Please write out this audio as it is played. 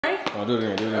Oh, do it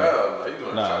again, do it again. You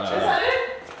doing nah. You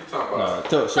talking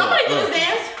about? Somebody do this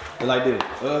dance. Like this.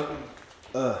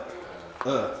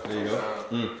 There you go.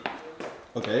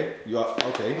 Okay. You are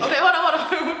okay. Okay, hold on.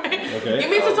 Okay. Give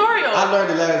me a tutorial. I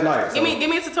learned it last night. So. Give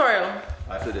me a tutorial.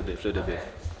 Alright, flip that bit. So that's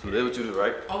what you do,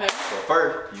 right? Okay. So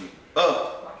first, you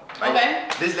Okay.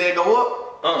 This leg go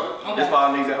up. Okay. This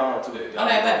ball needs at home too.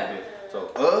 Okay.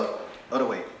 So other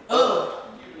way.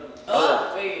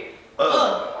 Wait.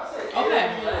 Okay.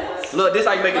 Look, this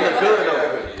how you make it look good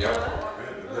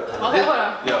though. Okay, hold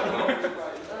on. Yeah.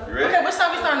 You ready? Okay, which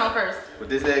side we starting on first? Put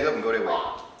this leg up and go that way.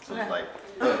 So it's like,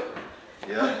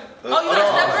 yeah. Oh, you gotta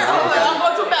step first? Oh, I'm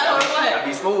going too fast. Hold on, go ahead.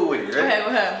 Be smooth with it, you ready? Go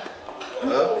ahead.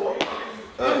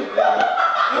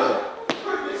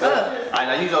 Alright,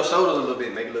 now use your shoulders a little bit,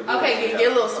 make it look good. Okay,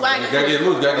 get a little swag. You gotta get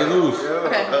loose,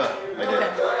 Okay. Like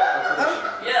that.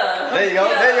 Yeah. There you go,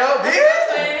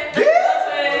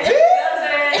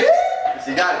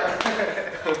 She got it.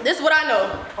 This is what I know.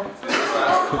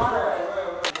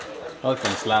 Okay,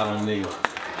 slide on me.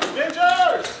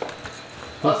 Ninjas!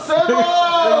 Assemble!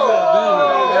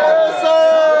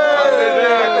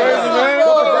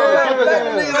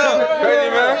 Crazy,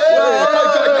 man.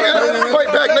 Fight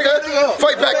back, nigga!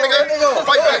 Fight back, nigga!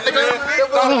 Fight back, nigga!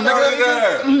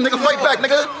 Nigga, fight back,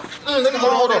 nigga! Nigga,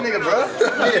 hold on. Nigga, bro.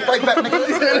 Yeah, fight back, nigga.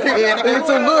 Yeah, nigga, you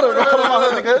too little. Put him on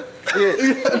her, nigga.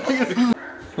 Yeah.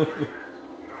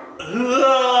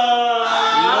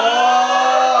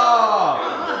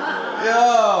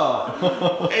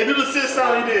 Hey, do the sit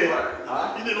sound he did.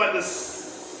 He did like this.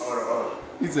 Hold on.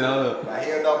 He said, hold up. My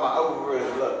hand on my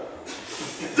override, look.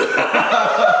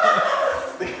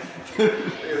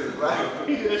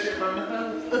 He did that shit from the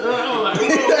house. He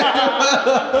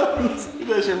did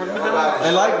that shit from the house.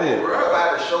 I like that. If I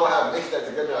had to show how to mix that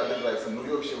together, I did like some New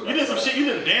York shit. You did some shit. You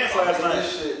did a dance last night.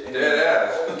 This shit. And Dead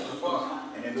ass.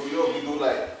 and in New York, we do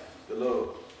like the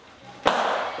little.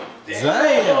 Damn.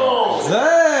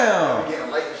 Getting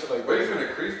light and shit like Wait, you that.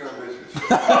 finna crease them bitches.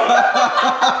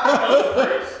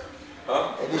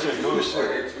 And this shit new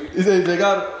shit. He said they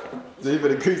got it. So you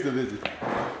better increase the bitches.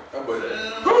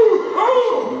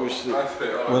 New shit.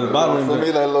 Well, the bottom For me,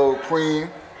 is like little cream.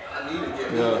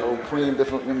 yeah. Little cream,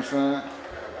 different, you know what I'm saying?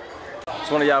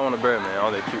 Which one of y'all want a bird, man?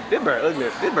 Oh, they cute. This bird ugly.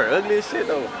 This bird ugly as shit,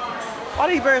 though. Why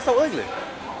these birds so ugly?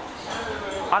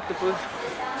 Octopus.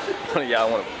 One of y'all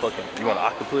want a fucking, you want an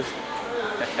octopus?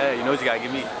 Hey, you know what you gotta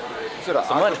give me? Shit, an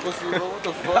Some money. octopus, what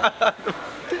the fuck?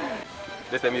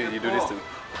 This that music you do this to. What?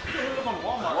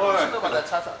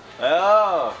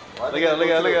 Oh. Look at.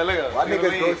 Why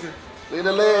niggas go to? Look at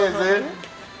the legs, man.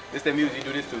 This that music you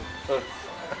do this to.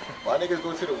 Why niggas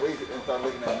go to the waist and start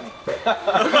looking at me?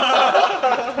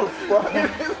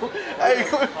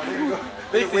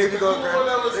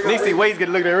 Nixie waist get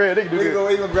looked at red. They can do Nigga this. go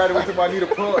even graduate to my knee to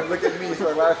pull and look at me and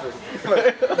start laughing.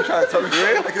 Like, I'm trying to tell you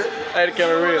real, nigga. Hey, the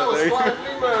camera real. That was flying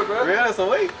female, bro. Real, that's a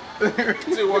weight.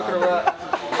 Still walking around.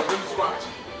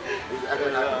 I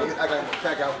got a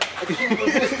fat guy.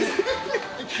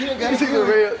 You got He's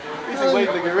real. He's way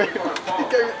looking real.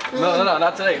 No,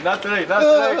 not today. Not today.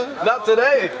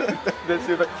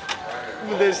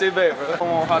 That shit bad, bro. I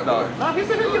want hot dog. Nah, he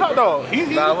said he eat hot dog. Nah, I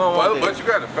don't want But you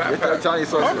got a fat pack. Italian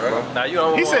sausage, bro. Nah, you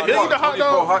don't want He said he'll eat the hot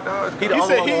dog. hot dogs? He the He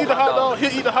only said one he'll eat the want hot dog.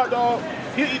 He'll eat the hot dog.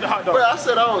 He'll eat the hot Bro, dog. I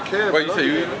said I don't care. Wait, you say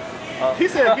you eat them? He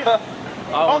said I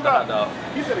don't want the hot dog.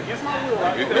 He said against my will.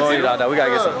 Right? We don't eat hot dog. We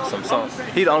gotta get some sauce.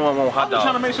 He the only one want hot I'm just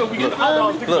trying to dog. make sure we get the hot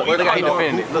dogs. Look, look how he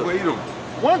defending it. Look. Who eat them?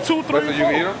 1, 2, 3, So you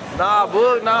can eat them? Nah,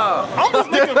 boy, nah. I'm just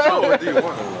making sure.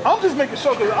 I'm just making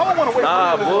sure because I don't want to waste.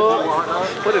 Nah, boy.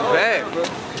 Put it back.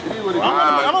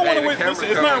 I don't want to waste. Listen,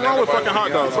 it's nothing wrong with fucking hot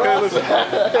dogs. Okay, listen. I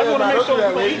just want to make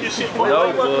sure we eat this shit.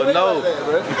 No, boy, no.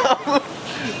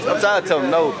 I'm trying to tell him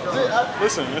no.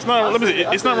 Listen, it's not. Let me see.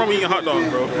 It's not wrong with eating hot dogs,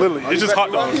 bro. Literally, it's just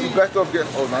hot dogs. You backed up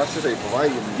getting. Oh, no, I should say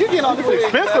Hawaii. You getting all this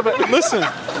expensive. Listen,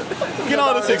 you getting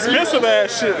all this expensive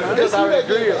ass shit. Man. This already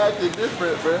grilled. Acting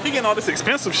different, bro. You getting all this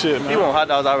expensive shit, He man. want hot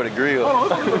dogs already grilled.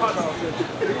 Hold on, let's get the hot dog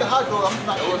shit. The hot dog, I'm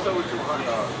not. What's up with you, hot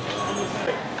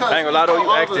dog? I ain't gonna lie though,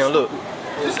 you acting. Look.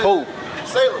 Who?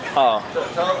 Sailor. Oh.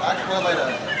 Tell her I can run like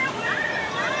that.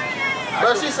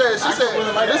 Bro, she said,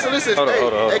 listen,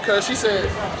 Hold on. hey, cuz she said, I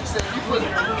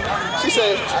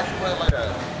can run like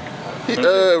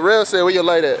that. Rell said, where your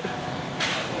light at? She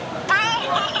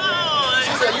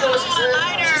said, you know what she said?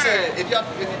 She said,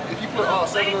 if you put all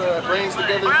 7 brains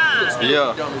together, you put spaghetti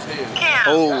Yeah. down his head.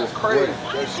 Oh. That's crazy.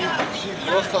 She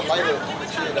lost her lighter.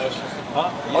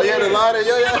 Oh yeah, the lighter,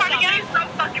 yeah. Cardigan? So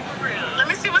fucking for real. Let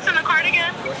me see what's in the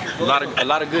cardigan. A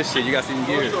lot of good shit. You gotta see them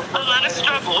gears. A lot of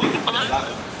struggle.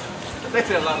 They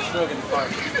said a lot of struggle in the car.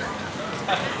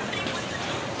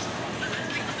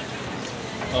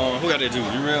 Who got that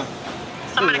juice? You real?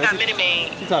 Somebody got Minute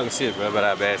Maid. She talking shit, bro, about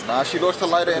our bad. Nah, she lost her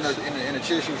lighter in the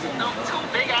chair she was in.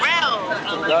 Rell.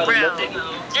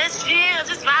 Just chill,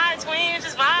 just vibe, twin,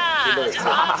 just vibe. Just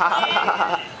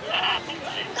vibe,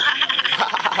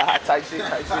 Type shit.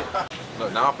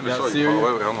 Look, now I'm finna show you.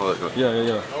 Oh, wait, I'm gonna look.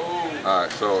 Yeah.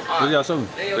 Alright, so. What you got something?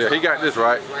 Yeah, he got this,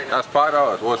 right? That's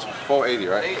 $5. Well, it's $4.80,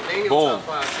 right? Boom.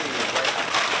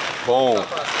 Boom.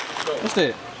 What's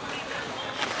that?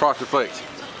 Frosted Flakes.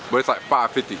 But it's like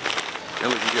 $5.50. And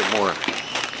look, you get more.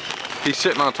 He's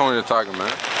shitting on Tony the Tiger,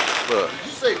 man. Look. Did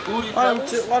you say booty Why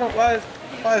pebbles? is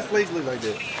flakes look like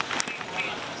that?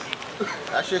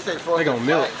 I should say frosted They gon'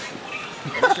 milk.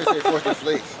 flakes. I should say frosted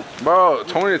flakes. Bro,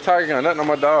 Tony the Tiger got nothing on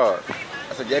my dog.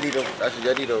 That's a Yeti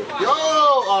though. Yo,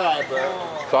 alright, bro.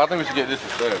 So I think we should get this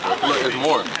instead, bro. Look, it's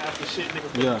more.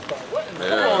 Yeah.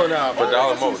 Yeah. on now, For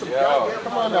 $1 more. Yeah.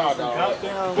 Come on now, dog.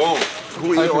 Boom.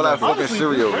 Who eat all that fucking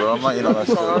cereal, bro? I'm not eating all that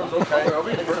cereal.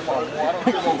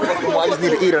 I just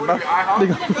need to eat enough.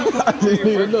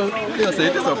 They gonna say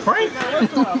this a prank?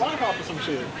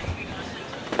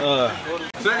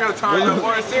 So I gotta turn up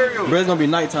more cereal. Bro, it's gonna be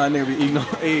nighttime. They'll be eating on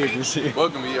eggs and shit.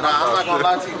 Welcome me. Nah, I'm not gonna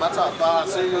lie to you. My top 5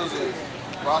 cereals is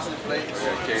Frosted Flakes,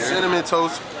 Cinnamon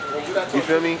Toast, you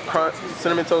feel me? Crunch,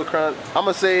 Cinnamon Toast Crunch.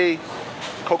 I'ma say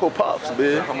Cocoa Puffs,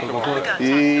 bitch.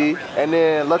 Yeah. And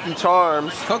then Lucky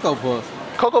Charms. Cocoa Puffs.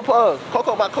 Cocoa Puffs.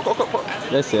 Cocoa Puffs.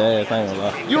 That's your ass, I ain't gonna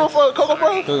lie. You don't fuck with Cocoa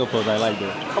Puffs? Cocoa Puffs ain't like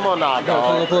that. Come on now,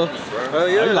 dog. Cocoa Puffs? Oh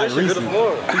You like Reese's. You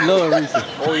love Reese's.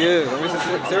 Oh yeah, Reese's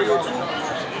cereal too.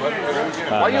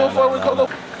 Why you don't fuck with Cocoa?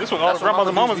 This one all the grandmas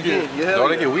and mamas get. No,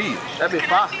 they get weed. That be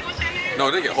fire. No,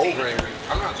 they get whole grain.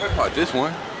 I'm not talking about this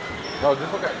one. No,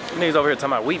 just look at Niggas over here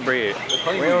talking about wheat bread.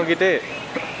 We don't get that.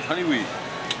 honey weed.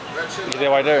 Get that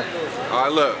right there. All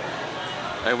right, look.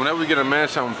 Hey, whenever we get a man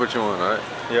shot, I'm gonna put you on, all right?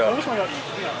 Yeah.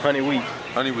 Honey wheat.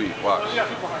 Honey weed, watch.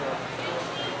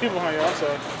 People behind you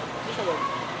outside.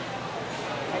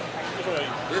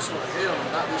 This one, hell,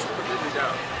 not this one. Put this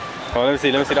down. Oh, let me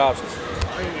see the options.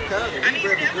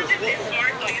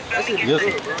 Yes,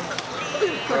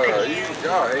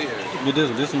 Y'all hating. get this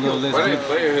one. This one a little less. But they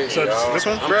player hating, y'all. This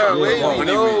one? Bro, wait,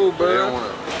 no, bro. They don't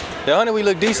wanna. The honey wheat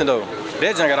look decent though.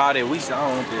 That junk got all that wheat. I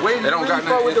don't want that. Wait, They don't got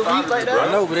fuck with the nothing wheat like I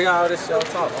that? know, but they got all this shit on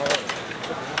top.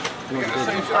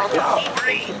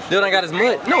 They don't got his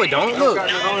mud. No, it don't. Look.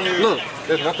 Look.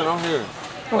 There's nothing on here.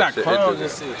 We got Shit, crumbs it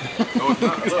and shit. No, it's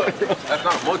not. Look, that's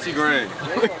not multi-grain.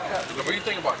 What do you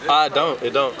think about this? I don't.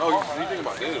 It don't. Oh, what do you think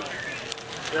about this?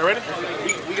 You ready?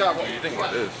 We got What do you think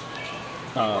about this?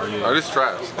 Oh, yeah. Oh, this is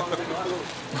trash.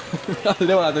 That's what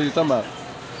I thought you were talking about.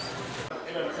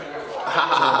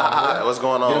 What's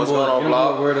going on? What's going on,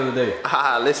 vlog? Word of the day.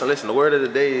 Listen. The word of the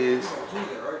day is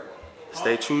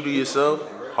stay true to yourself.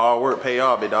 Hard work pay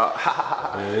off, big dog.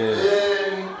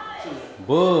 Yeah.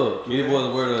 Bug. Give boy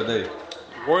the word of the day.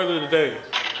 Word of the day.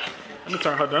 Let me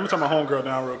turn my homegirl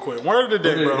down real quick. Word of the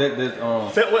day, bro.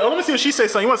 Wait, let me see if she say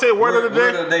something. You want to say word of the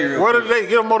day? Word of the day. Word of the day.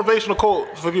 Give a motivational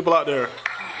quote for people out there.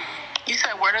 You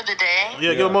said word of the day?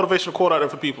 Yeah, give a motivational quote out there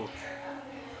for people.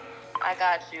 I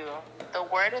got you. The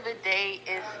word of the day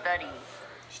is study.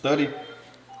 Study.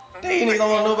 They ain't even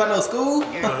gonna know about no school.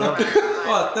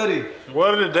 Oh, study.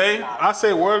 Word of the day. I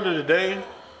say word of the day.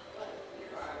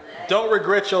 Don't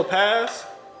regret your past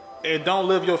and don't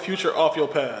live your future off your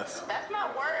past. That's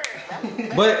not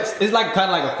word. But it's like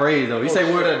kind of like a phrase though. You say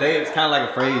word of the day, it's kind of like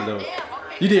a phrase though.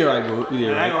 You did right, bro. You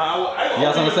did right. You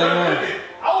got something to say, man?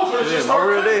 I was gonna just My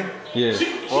word of the day. Yeah.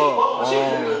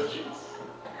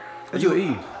 What you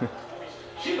eat?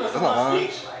 Come on.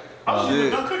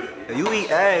 Shit. If you eat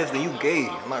ass, then you gay.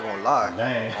 I'm not gonna lie.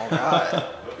 Dang. Oh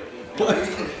God.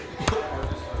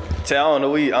 Tell I don't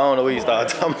know what you started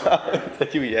talking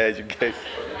about. You eat ass, you gay.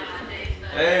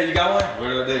 Hey, you got one?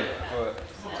 Word of the day.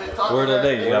 Word of the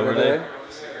day. You got word of the day?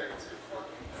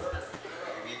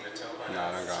 Nah,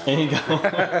 I got Ain't got one.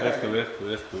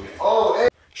 That's cool. Oh, hey.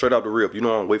 Straight up the rip, you know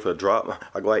I don't wait for a drop.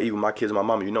 I go out eat with my kids and my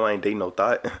mama. You know I ain't dating no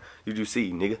thought. You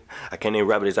see, nigga. I can't even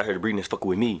rabbit out here to breeding this fucking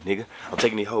with me, nigga. I'm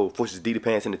taking these whole forces D the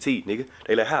pants in the teeth, nigga.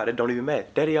 They like, how? That don't even matter.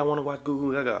 Daddy, I wanna watch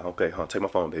Google. I got okay, take my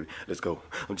phone, baby. Let's go.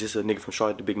 I'm just a nigga from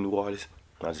Charlotte, the big new artist.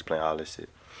 I'm just playing all this shit.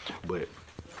 But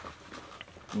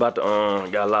about to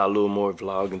got a little more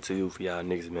vlogging to do for y'all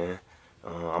niggas, man.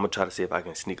 I'm gonna try to see if I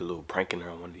can sneak a little prank in there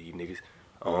on one of these niggas.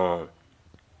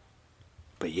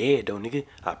 But yeah, though, nigga,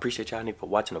 I appreciate y'all niggas for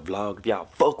watching the vlog. If y'all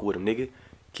fuck with them, nigga,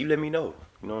 keep letting me know.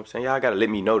 You know what I'm saying? Y'all gotta let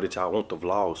me know that y'all want the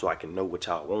vlog so I can know what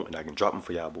y'all want and I can drop them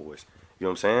for y'all boys. You know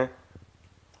what I'm saying?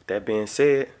 That being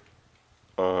said,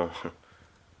 yeah.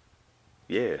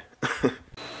 You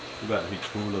about to be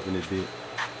cool up in this bit.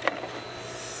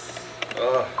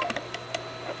 God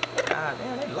God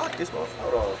damn, they locked this motherfucker.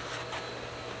 Hold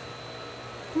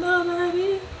on.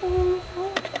 Nobody. There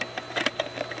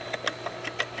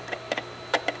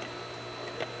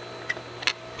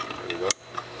we go.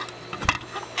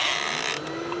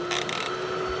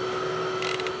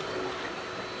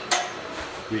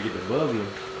 We get the boogie.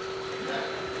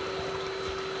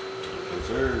 Yes,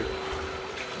 sir.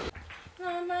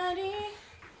 Nobody.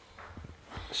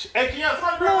 Hey, can y'all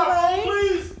suck my phone,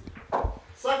 please?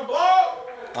 Suck a blog.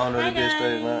 I don't know Hi if this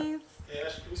straight, man. guys. Yeah,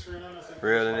 that should be screen on that.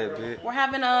 Real in that bitch. We're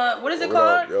having a, what is it What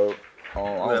up,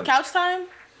 called? yo? Couch time?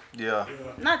 Yeah.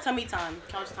 Not tummy time.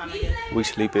 Couch time, I guess. We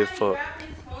sleep as fuck.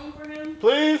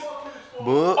 Please.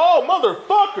 Book. Oh,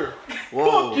 motherfucker.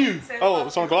 Whoa. Fuck you. Oh,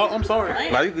 it's on clock? I'm sorry.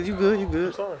 Nah, you good, you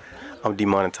good. Sorry. I'm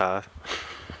demonetized.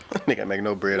 Nigga make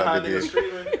no bread off Nigga this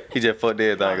streaming. He just fucked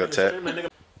everything Nigga up, chat. streaming, nigga.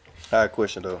 I got a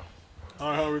question though.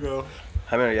 All right, here we go.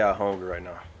 How many of y'all hungry right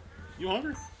now? You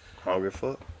hungry? Hungry as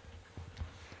fuck?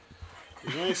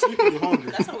 If you ain't sleeping, you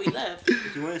hungry. That's how we left.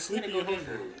 If you ain't sleeping, you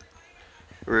hungry.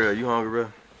 Real, you hungry,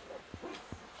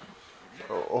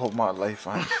 bro? All my life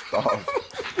I ain't starved.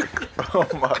 All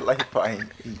my life I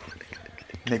ain't eat.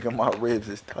 Nigga, my ribs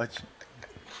is touching.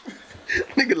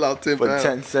 Nigga lost 10 For pounds.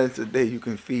 10 cents a day, you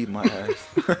can feed my ass.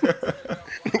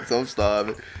 So I'm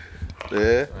starving.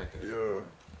 Yeah.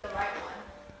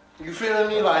 You feel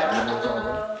me? Like,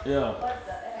 Yeah.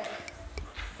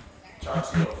 trying to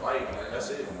see a fight, man. That's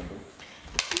it.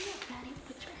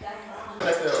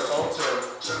 That's the phone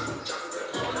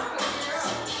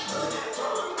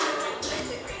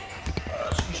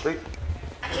straight.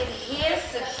 I can hear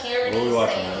security What we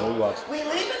watching, saying, man? What we watching? we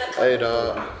leaving a Hey,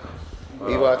 dog.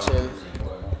 We watching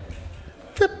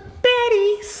the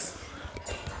baddies.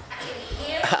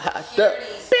 The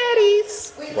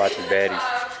baddies. Watching baddies.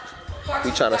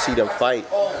 We trying to see them fight.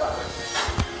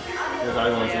 That's all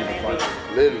you want to see the fight.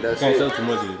 Literally, that's Can't show it. too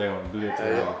much if they want to do that to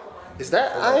you. Is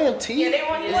that IMT?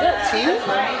 Is that T?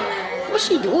 What's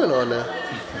she doing on there?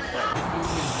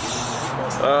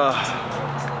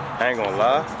 I ain't gonna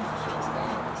lie.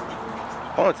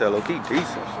 Ponytail low key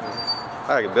decent.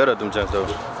 I get better at them jumps though.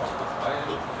 You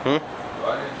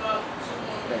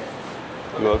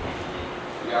welcome.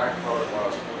 Yeah, I can call it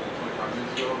 25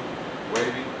 minutes ago.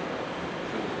 Wavy.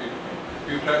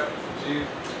 Few pep, cheese.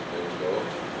 There we go.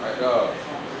 Right,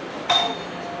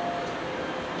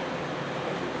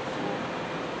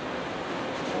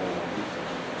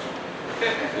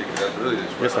 that's really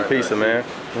just Get some pizza, man.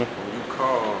 When you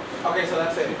call, Okay, so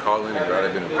that's you call in and grab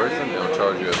it in person, they don't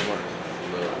charge you as much.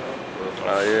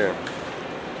 Oh yeah.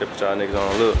 They put y'all niggas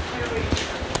on. Look.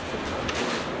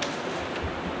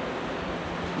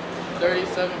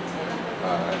 37.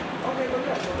 Alright.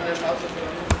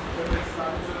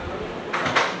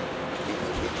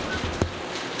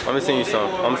 I'm gonna sing you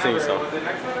something. I'm gonna sing you something.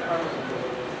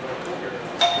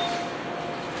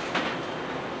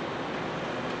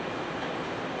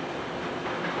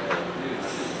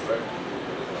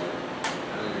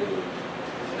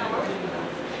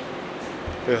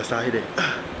 Yeah, start hitting.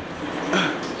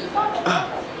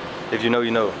 If you know,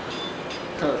 you know.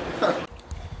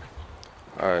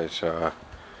 Alright, y'all.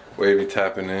 Wavy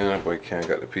tapping in. Boy Ken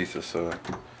got the pizza, so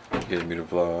he gave me the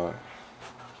vlog.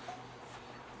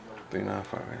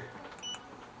 395.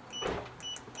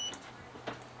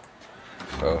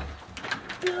 So,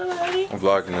 I'm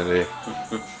vlogging today.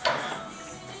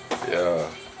 Yeah.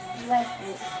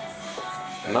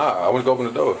 Nah, I went to open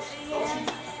the door.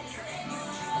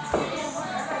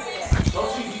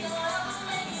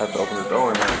 Have to open the door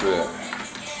and after that.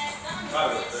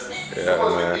 Yeah,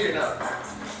 man.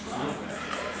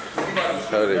 That's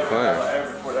how they playing.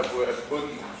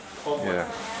 Yeah.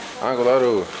 I ain't gonna lie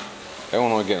though. They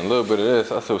only getting a little bit of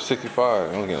this. I said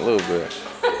 65. They only getting a little bit.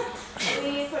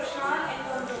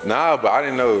 Nah, but I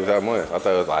didn't know it was that much. I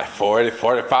thought it was like 40,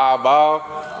 45 ball.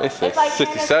 They said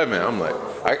 67. I'm like,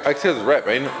 I said it's rep,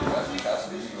 ain't it?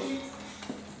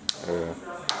 Yeah.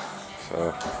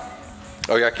 So.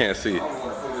 Oh yeah, I can't see.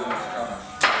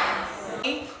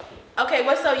 Okay,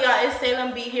 what's up, y'all? It's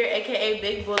Salem B here, aka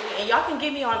Big Bully, and y'all can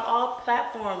get me on all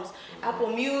platforms: Apple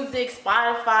Music,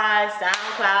 Spotify,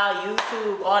 SoundCloud,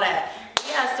 YouTube, all that.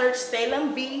 Yeah, search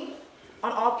Salem B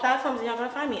on all platforms, and y'all gonna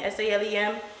find me.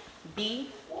 SALEM-B,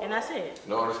 and that's it.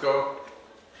 No underscore?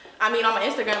 I mean, on my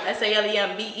Instagram, SALEMBEE_. Say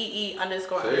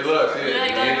look, see, you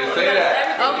didn't say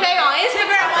that. Okay, on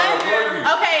Instagram,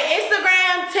 okay,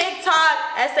 Instagram, TikTok,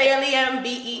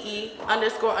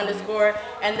 SALEMBEE__,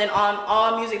 and then on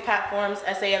all music platforms,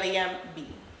 SALEMB.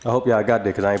 I hope y'all got that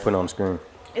because I ain't putting it on the screen.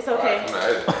 It's okay.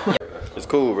 It's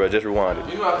cool, bro. Just rewind it.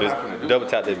 You know what happened to Just do double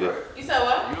that, tap that bit. right? You said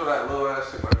what? You know that little ass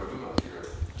shit like do not here.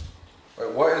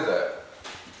 Wait, what is that?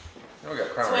 You don't got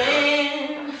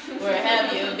Twin, where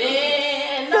have you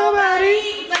been?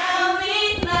 Nobody found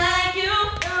me like you.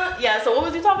 Yeah, so what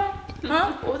was you talking?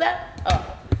 Huh? What was that?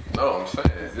 Oh. No, I'm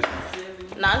saying this.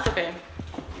 Nah, it's okay.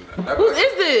 Who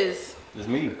is this? It's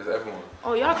me. It's everyone.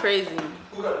 Oh, y'all crazy.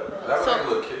 That's like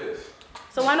little kids.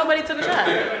 So why nobody took a shot?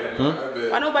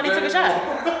 Why nobody took a shot?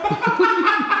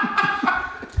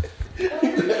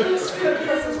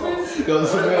 Go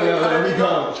somewhere else, let me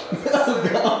go.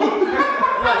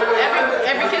 What,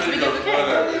 every kiss begins with K.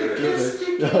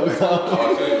 Oh,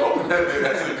 open that bit.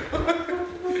 That's it.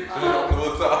 Open the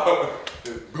top.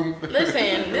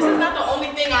 Listen, this is not the only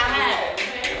thing I had.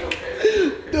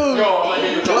 Dude, yo,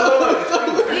 you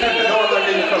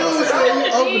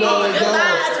open all his gum.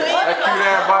 That cute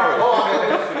ass bottle.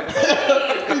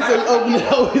 He said open it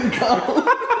all his gum.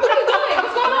 What are you doing?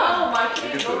 What's going on? Oh, my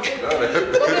kid.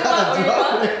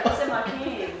 What's in my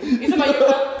kid? You talking about your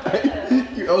cup?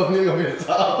 You open it, gonna be the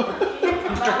top.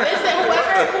 Listen,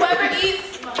 whoever eats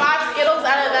 5 Skittles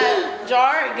out of that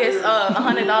jar gets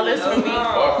 $100 from me.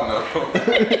 Fuck no.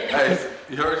 Hey,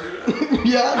 you heard you?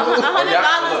 Yeah, I know.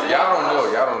 $100.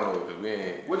 Y'all don't know, because we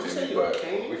ain't. What'd you say?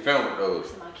 We filmed those.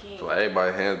 So like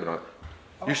everybody's hands been on.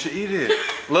 You should eat it.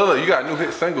 Lola, you got a new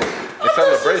hit single. In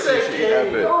celebration, you should eat that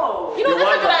bit. You know,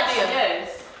 that's a good idea. Yes.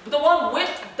 The one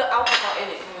with the alcohol in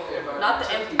it. Not the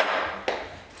empty one.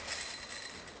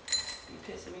 You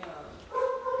pissing me off.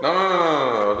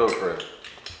 No. Do it, Fred.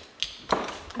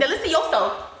 Then listen to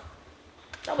yourself.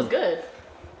 That was good.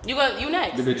 You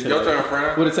next. Your turn,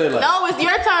 friend. What it say like? No, it's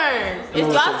your turn. It's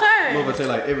y'all turn. What it say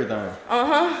like everything?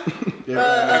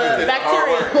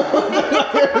 Bacteria.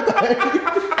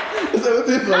 What's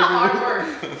this flavor?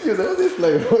 What's this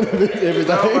flavor?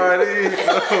 Everything. It's a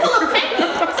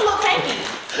little tanky.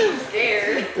 I'm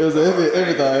scared. It was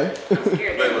everything. I'm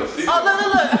scared. Oh,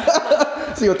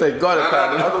 look. She gonna take garlic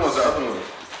powder. The other ones.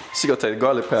 She gonna take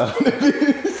garlic powder. Look,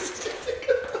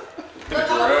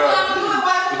 I'm gonna do it.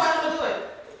 Watch me do it.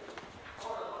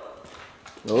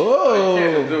 Oh. You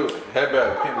can't do it. Headband,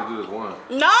 you can't do this one.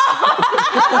 No.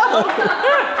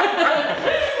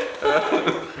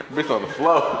 Bitch on the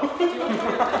floor.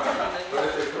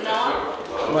 No.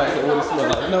 Right, so what it smell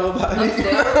like? Nobody.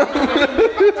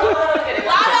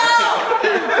 Lotto,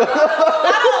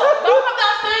 don't come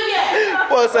downstairs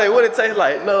yet. What it taste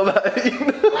like? Nobody.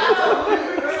 Don't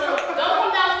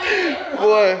come downstairs yet.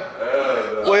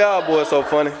 Boy, y'all boys so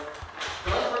funny.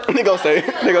 They gonna say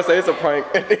it's a prank.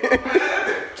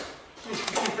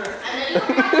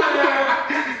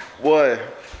 Boy.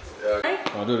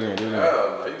 Oh, do it again. You doing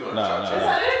Nah.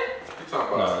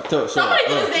 Somebody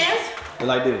do this dance.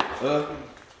 Like this.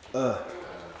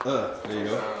 There you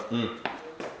go.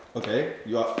 Okay.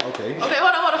 You are okay. Okay,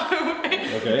 hold on.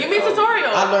 Okay. Give me a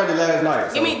tutorial. I learned it last night.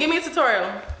 So. Give me a tutorial.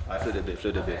 I flip that bit.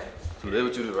 So that's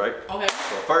what you do, right? Okay.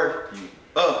 So first, you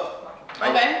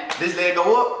Okay. This leg go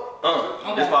up.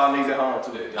 Okay. This ball needs at home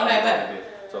too. Okay.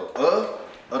 So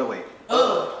other way.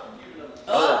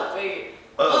 Wait.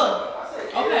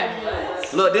 Okay.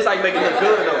 Look, this how you make it look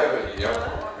good though.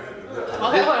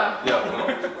 Okay, hold on. Yeah.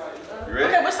 You ready?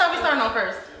 Okay, which side we starting on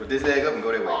first? Put this leg up and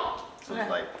go that way. So it's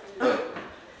like,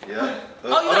 yeah.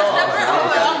 Oh, you gotta step first?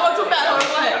 Okay, I'm going too fast. Hold on,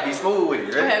 go ahead. Be smooth with it.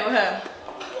 You ready? Go ahead.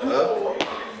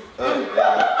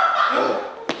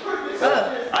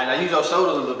 Alright, now use your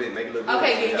shoulders a little bit, make it look good.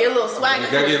 Okay, get a little swag. You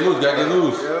gotta get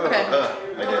loose. Okay.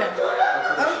 Like that.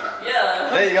 Yeah.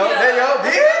 There you go.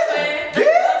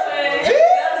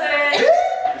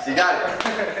 She got it.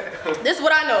 This is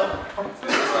what I know.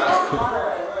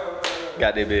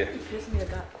 Got that bit.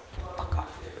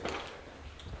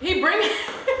 He bring it.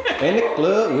 In the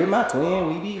club with my twin,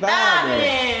 we be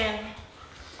vibing.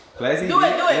 Classy. Do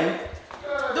it. Do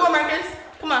it, Marcus.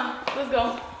 Come on, let's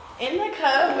go. In the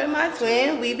club with my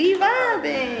twin, we be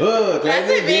vibing. That's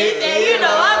it, bitch. And you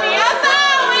know I be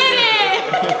outside with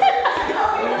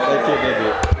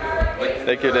it.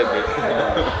 They killed that bit.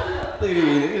 Look at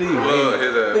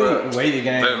these. Wavy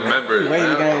gang. Members.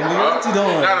 Wavy gang. What you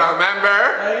doing? Not a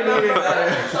member.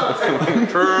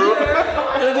 True.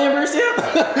 The membership?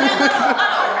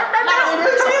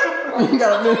 You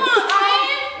got a membership?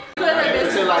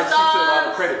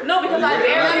 No, because I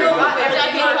barely know about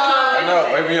I know.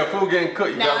 When your food getting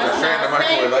cooked, you gotta straight in the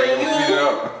microwave like you heat it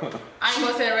up. I ain't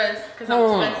gonna say the rest because I'm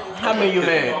respectful. How many you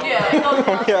had? Yeah, it goes I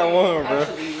got one, bro.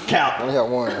 Count. I only had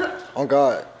one. On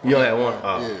God. You only had one?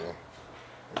 Yeah.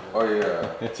 Oh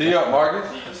yeah. Tee up, Marcus.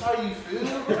 That's how you feel.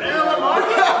 Marcus,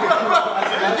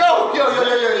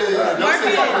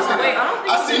 wait, I don't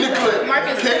think I seen the clip.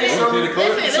 Marcus, See the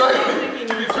clip? listen.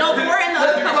 No, we're in the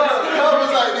other cup.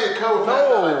 Cover's like this. Cover. No.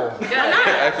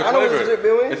 Extra flavor.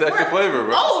 It's extra flavor,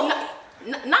 bro. Oh,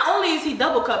 not only is he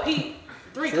double cup, he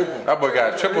 3 cups. That boy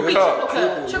got a triple cup.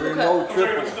 Triple No cup.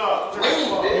 triple.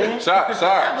 Shot.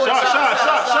 Shot.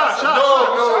 No.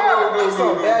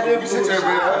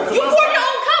 You poured your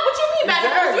own cup. What you mean bad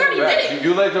influence? You already did it.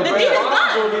 You let your The bad.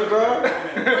 deed is done.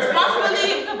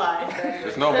 Responsibility. Goodbye.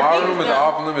 There's no ballroom. It's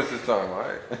off limits this time, all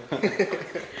right?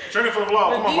 Check it for the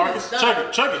vlog. Come on, Marcus. Check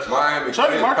it. Miami. Check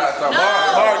it, Marcus.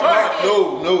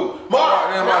 No.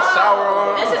 Mark. In my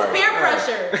shower. This is peer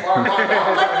pressure.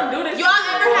 Don't let them do this. Y'all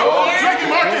ever had Check it,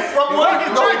 Marcus. No.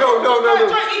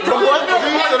 From one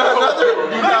scene to another,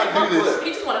 do not do this. He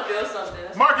just want to feel something.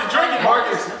 Marcus, drink it.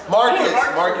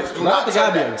 Marcus, do not think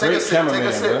I'd be a take great cameraman, take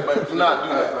a sip, bro. but do not do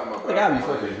that. I think I'd be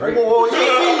fucking great. Whoa, easy.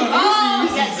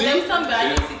 Yes, give me some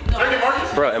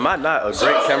bad. Bro, am I not a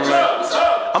great cameraman?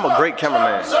 I'm a great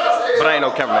cameraman, but I ain't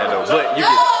no cameraman though. But you No,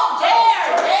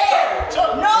 get.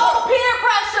 dare. No peer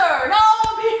pressure. No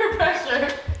peer pressure.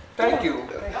 Thank you.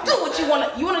 Do what you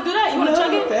want to. You want to do that? You want to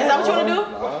chug it? Is that what you want to do?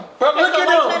 But look So at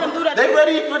let them do them. that They too.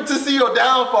 ready to see your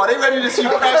downfall. They ready to see you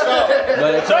crash out.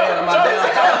 But it's praying on my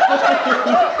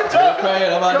downfall. They're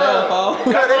praying on my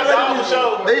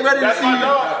downfall. They ready to see you.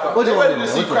 What you They want ready to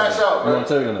to do? see crash out. You want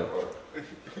to tell you no?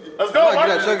 Let's go,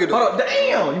 Marcus. Hold up,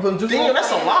 damn! You put juice in Damn, there? that's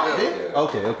a lot, dude.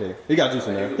 Okay. He got juice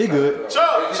in there. He good.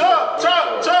 Chop.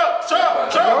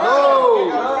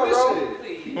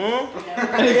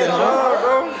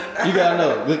 You gotta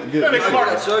know. Good. That nigga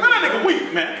Marcus. That nigga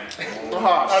weak, man. Shit,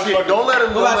 don't let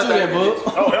him What about you there, bub?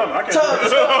 Oh, hell no, I can't do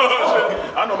this.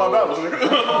 I know my battles, nigga.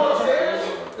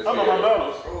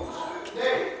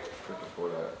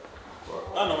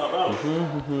 I know my battles.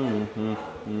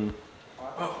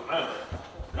 Oh, man.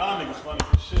 Y'all niggas funny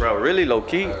for shit. Bro, really low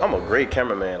key, I'm a great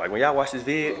cameraman. Like when y'all watch this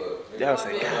vid, y'all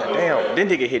say, God damn, this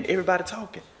nigga hitting everybody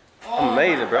talking. I'm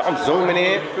amazing, bro. I'm zooming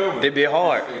in. They be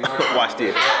hard. Watch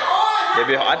this. They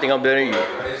be hard. I think I'm better than you.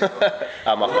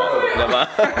 Ah, my fault. Never mind.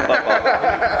 My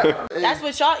fault. That's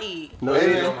what y'all eat. No,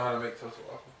 you don't know how to make toast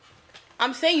waffles.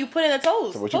 I'm saying you put in the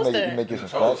toast. So what Toaster. you make it some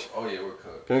scratch? Oh yeah, we're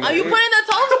cooked. Oh, you put in the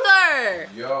toaster.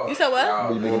 Yo. You said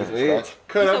what? You making it some scratch?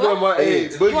 Cause that boy my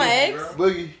eggs. You want eggs?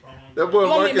 Boogie. That boy You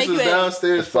want me to Marcus make was you eggs?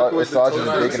 downstairs fucking with the sausage toast.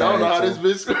 and I bacon don't know and how this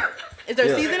eggs, bitch. Is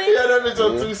there seasoning? Yeah, that bitch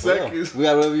on 2 seconds. We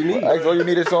got whatever you need. All you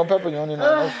need is salt and pepper. You don't need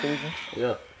nothing else, season.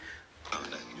 Yeah.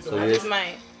 So I just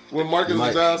might. When Marcus was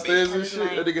Mike. downstairs and shit,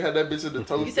 that nigga had that bitch in the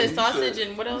toast. You said sausage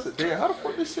and what else? Damn, how the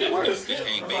fuck this shit work?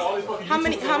 How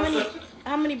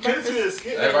many breakfasts?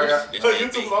 Everybody got.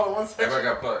 YouTube is all in one section. Everybody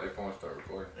got to put out their phone and start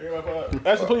recording.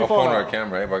 Actually, put your A phone phone or a on.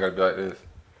 camera. Everybody got to be like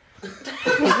this.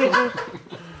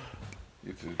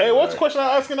 YouTube. Hey, what's the question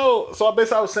I was asking though? So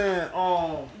basically I was saying,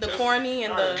 The corny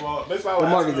and the. well, basically I What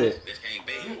was mark is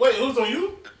asking, it? wait, who's on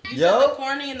you? You said the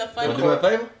corny and the You funny. want to do me a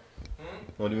favor?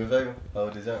 Want to do me a favor? Oh,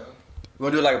 what is that? We're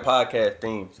going to do like a podcast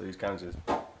theme, so he's kind of just...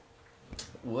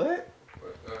 What?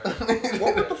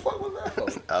 What the fuck was that for?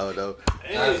 I don't know.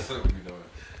 That's what we doing.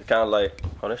 Kind of like,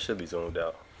 oh, that should be zoomed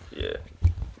out. Yeah.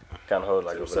 Kind of hold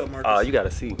like What's over up, there. Marcus? You got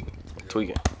to see.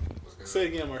 Tweaking. Say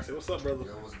again, Marcy. What's up, brother?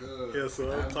 Yo, what's good? Yeah,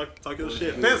 so talk your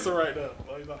shit. Fencer right now.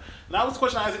 Now, what's the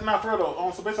question I asked? Not for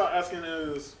though. So basically, I'm asking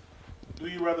is, do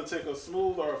you rather take a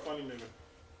smooth or a funny nigga?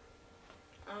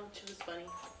 Choose funny.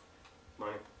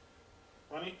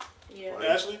 Funny? Yeah.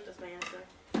 Ashley? That's my answer.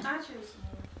 I choose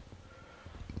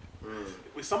smooth.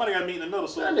 Wait, somebody got to meet in the middle.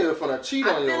 So That nigga finna cheat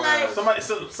on your feel like- ass.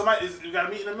 somebody you got to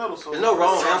meet in the middle. So There's no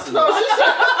wrong answer. No,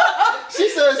 she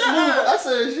said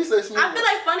smooth. She said smooth. I feel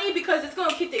like funny because it's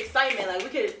gonna keep the excitement. Like we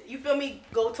could, you feel me,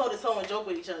 go toe to toe and joke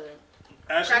with each other,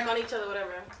 Ashley? crack on each other,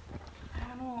 whatever.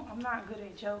 I'm not good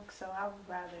at jokes, so I would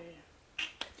rather.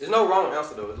 There's no wrong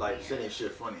answer though. It's like, Shit ain't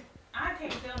shit funny. I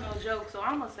can't tell no jokes, so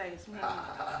I'm gonna say smooth.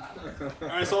 All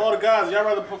right, so all the guys, y'all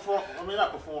rather perform? I mean,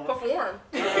 not perform. Perform.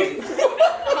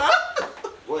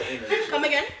 What energy? Come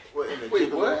again? What energy?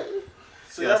 Wait, what?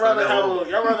 So y'all rather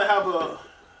have a.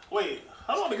 Wait,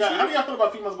 how do y'all feel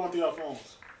about females going through y'all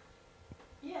phones?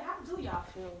 Yeah, how do y'all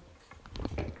feel?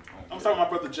 I'm talking about my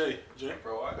brother Jay. Jay.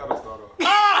 Bro, I gotta start off.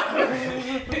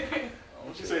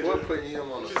 What you say, Jay? What putting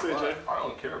him on the What you say, Jay? I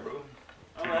don't care, bro.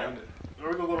 All right.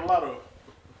 We're gonna go to Lotto.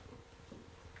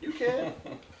 You can.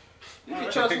 You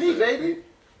can trust me, baby.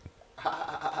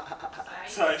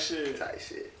 Tight shit. Tight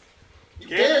shit. Damn,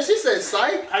 Damn, she said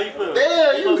psych. How you feel?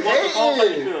 Damn, you Females going through phones, How you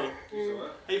hating. feel?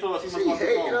 How you feel about She females going through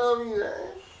hating phones? on me, man.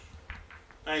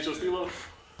 I ain't your Stilo.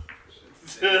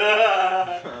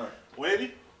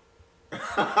 Wavy?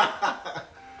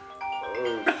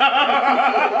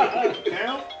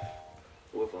 Cam?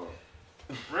 what phone?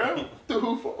 Rell? Through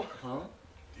who for? Rell?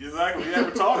 Exactly. We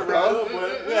ain't retarded around here,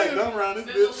 but we ain't dumb around this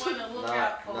bitch.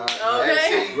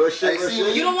 Okay. Real shit, real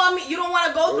shit. You don't want me. You don't want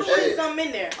to go through with something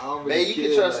in there. Babe, you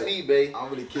can trust me, babe. I don't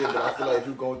really care, but I feel like if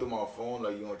you're going through my phone,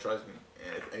 like you don't trust me.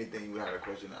 And if anything, you had a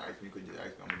question to ask me, could you ask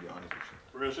me? I'm gonna be honest with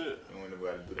you. Real shit. You don't never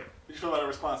gotta do that. You feel like a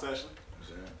response, Ashley?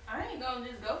 I ain't gonna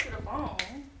just go to the phone.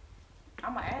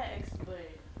 I'ma ask, but.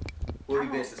 What we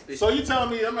been suspicious? So you telling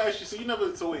me? I'm gonna ask you. So you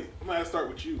never. So wait. I'm gonna start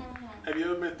with you. Have you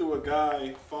ever been through a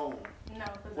guy phone? No,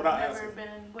 because I've never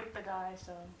been with the guy,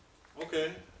 so.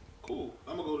 Okay, cool.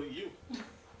 I'm gonna go to you.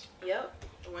 Yep,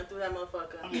 I went through that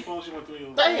motherfucker. How many phones you went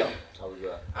through? Damn. How was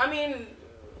that? I mean,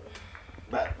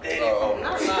 About 30 not a phones.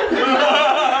 lot.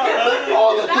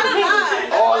 All of Not a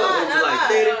lot. All of It's like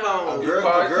 30 phones. A girl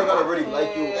gotta really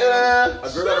like you. A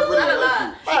girl gotta really like you.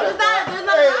 There's not a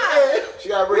lot. She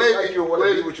gotta really like you and want to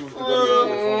be with you.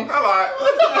 I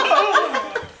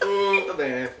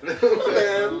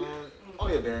Oh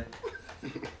yeah, Dan.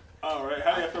 All right.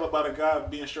 How do you feel about a guy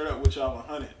being straight up with y'all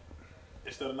 100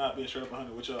 instead of not being straight up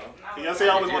 100 with y'all? Can y'all say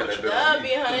I always want to? That'd be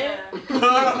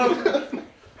 100.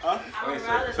 Huh? I would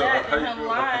rather that than him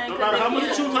lying. No matter how much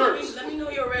the truth hurts. Let me know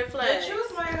your red flag. The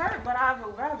truth might hurt, but I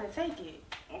would rather take it.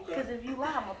 Okay. Because if you lie,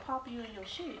 I'm going to pop you in your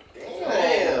shit.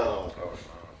 Damn.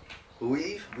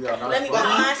 Weave? We are not. Let me go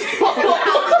my shit.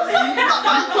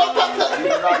 We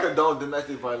do not condone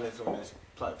domestic violence on this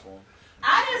platform.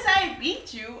 I didn't say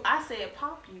beat you. I said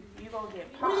pop you. You going to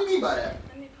get popped. What do you mean by that?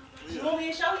 You want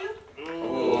me to show you?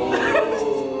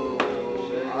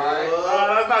 Alright.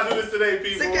 Let's not do this today,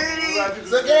 people. Security.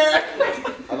 Security.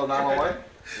 Hello, 911.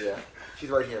 Yeah, she's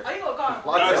right here. Oh, you going to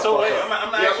call? Alright, so wait, I'm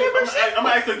gonna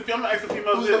ask the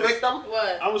females Who's this. the victim?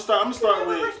 What? I'm gonna start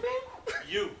with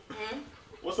you.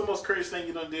 What's the most crazy thing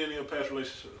you done did in your past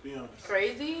relationship? Be honest.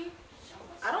 Crazy?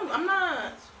 I'm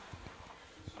not.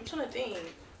 I'm trying to think.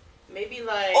 Maybe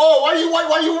like. Oh, why you running?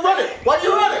 Why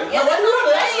you running? Yeah, Why you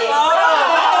running? that's what I'm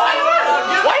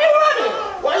saying. Why you running?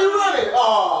 Why you running?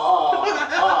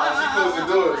 She closed the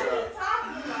doors.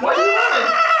 Why you running?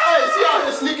 Hey, see out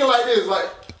here sneaking like this, like.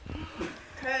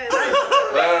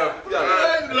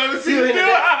 Let me see you do it.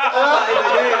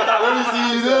 Let me see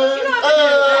you do it.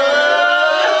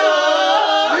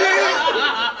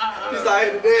 He's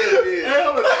like,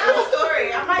 damn. I have a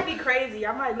story. I might be crazy.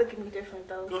 I might look at me different,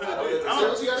 though. Go ahead. Say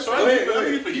what you gotta So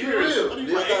I need for years. I need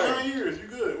for 8-9 years. You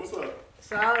good? What's up?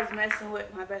 So I was messing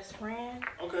with my best friend,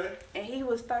 Okay. and he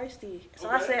was thirsty. So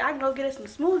I Okay. said, I can go get us some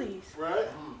smoothies. Right.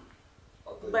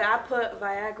 But I put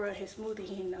Viagra in his smoothie,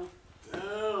 he didn't know.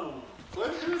 Damn.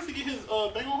 Let's see get his thing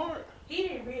on hard. He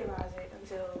didn't realize it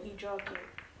until he drank it.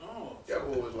 Oh. That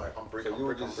boy was like, I'm breaking. So you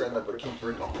were just setting up a kinky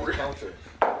encounter.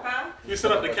 Huh? You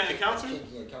set up the encounter?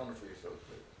 Kinky encounter for yourself.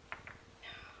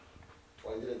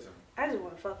 Why you did that to him? I just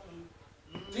want to fuck him.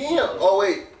 Damn. Oh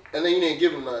wait, and then you didn't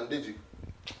give him nothing, did you?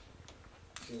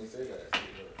 She didn't say that.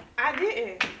 I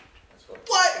didn't. That's fucked.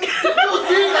 What? You see,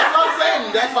 that's what I'm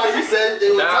saying. That's why you said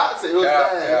it was toxic. It was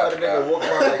bad. You got a nigga walk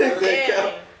around like this.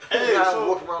 Damn. Hey, You so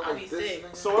walk around I'll like be this. sick.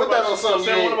 nigga. So Put that on something.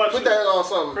 Sam, what about Put you? that on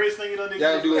something. Crazy thing you done did?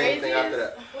 Y'all didn't do Crazy anything after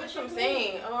that. What I'm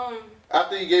saying?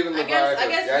 After you gave him the I guess Viagra, y'all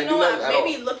you ain't know do what? nothing at all.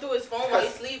 Maybe look through his phone while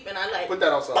he's sleep, and I like. Put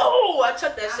that on something. Oh, I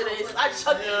chucked that shit in. I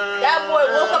chucked that boy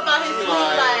woke up out his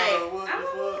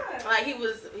sleep like he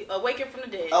was awakened from the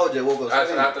dead. I was just woke up.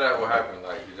 After that, what happened?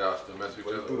 Like, did y'all still mess with each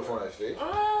But you threw the phone other? at his face.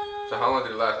 So how long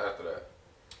did it last after that?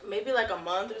 Maybe like a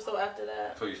month or so after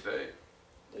that. So you stayed?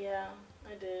 Yeah,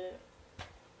 I did.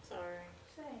 Sorry.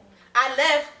 I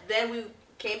left. Then we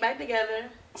came back together.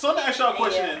 So let me ask y'all a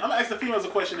question. Yeah. I'm gonna ask the females a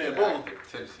question. Then boom.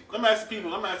 Let me ask the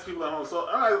people. I'm gonna ask the people at home. So,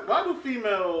 all right, why do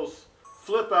females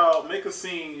flip out, make a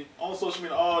scene on social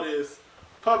media, all this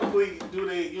publicly? Do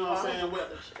they, you know what I'm saying?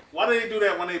 Why do they do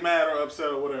that when they mad or upset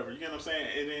or whatever? You get what I'm saying?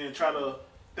 And then try to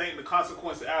think the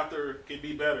consequences after can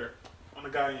be better on the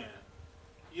guy end.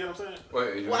 You know what I'm saying?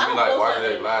 Wait, you mean like why do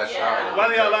they lash out? Why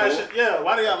do y'all lash out? Yeah,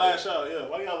 why do y'all lash out? Yeah,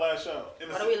 why do y'all lash out?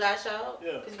 Why do we lash out?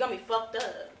 Yeah. Because you got me fucked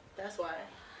up. That's why.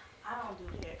 I don't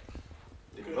do that.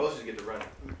 The emotions get to running.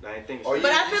 I ain't thinking. Or you-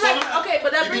 But I feel like, okay,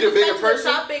 but that you brings be us the back bigger to the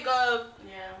person? topic of,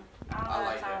 Yeah. I don't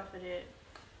have time for that.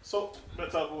 So,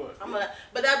 let's talk what?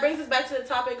 but that brings us back to the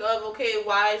topic of, okay,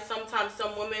 why sometimes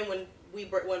some women,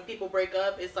 when people break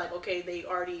up, it's like, okay, they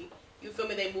already, you feel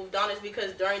me, they moved on. It's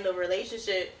because during the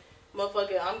relationship,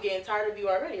 motherfucker, I'm getting tired of you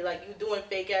already. Like, you doing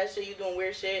fake ass shit, you doing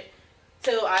weird shit.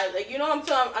 Till I, like, you know what I'm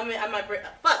telling, I'm at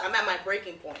my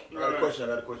breaking point. I got a question.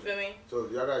 You feel me? So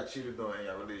if y'all got cheated on in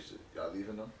your relationship, y'all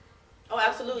leaving them? Oh,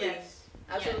 absolutely. Yes.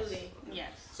 Absolutely. Yes.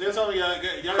 So you're telling me y'all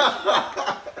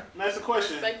that's the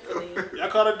question. Respectfully. Y'all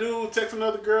caught a dude text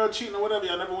another girl cheating or whatever,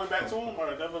 y'all never went back to him or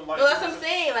never like. No, that's what I'm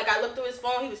saying. Like, I looked through his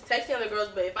phone, he was texting other girls,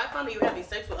 but if I found out you were having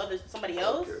sex with somebody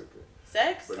else,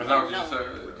 sex? But No. you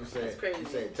saying, It's crazy. You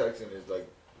saying texting is like.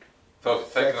 So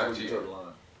texting not with each cheating. other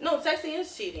line. No, texting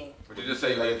is cheating. But you just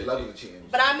say Like like levels of cheating.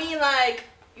 But I mean, like,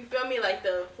 you feel me? Like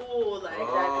the fool, like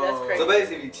that's crazy. So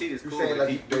basically, if you cheat, it's You cool. saying If like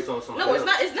he you- do something. No, it's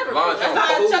not. It's never As long cool. as That's you why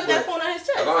I don't chucked fool, that phone on his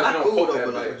chest. as long as you don't Cool fuck though, that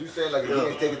but like, night. you saying like if he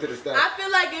didn't take it to the staff, I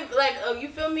feel like if, like, you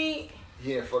feel me?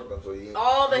 he ain't fucked them, so he ain't.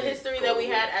 All the he ain't history that we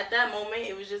cold. had at that moment,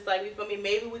 it was just like, you feel me?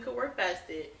 Maybe we could work past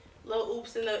it. Little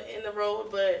oops in the road,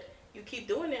 but you keep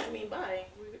doing it. I mean, bye.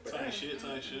 Tight shit.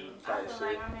 I feel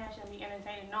like my man shouldn't be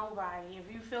entertaining nobody.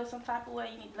 If you feel some type of way,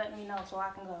 you need to let me know so I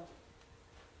can go.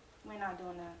 We're not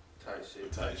doing that.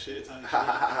 Tight shit.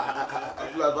 I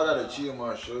feel like if I gotta cheat on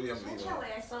my shorty, I'm leaving.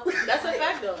 That's a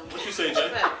fact, though. What you say, That's a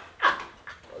Jay? fact.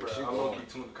 Like, she I'm going. gonna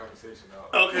tune the conversation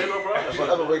out. Okay, no problem. If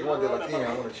I ever wake one day like, damn,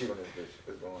 I want to cheat on this bitch.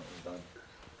 It's going. It's done.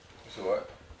 So what?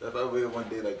 If I wake one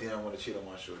day like, damn, I want to cheat on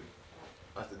my shorty.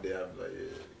 That's the day I'm like,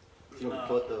 yeah. He gonna be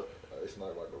fucked up. It's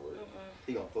not about to work.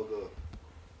 He gonna fuck up.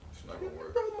 It's not gonna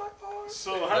work.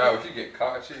 So Now, how? if you get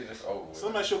caught cheating, it's over with. So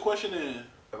let me ask you a question then.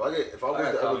 If I was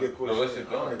to ever get caught, No, I listen,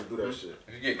 don't even do that shit.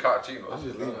 If you get caught cheating, I'm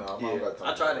just listen, leaving. I Yeah, don't got time.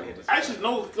 I tried to get this. Actually,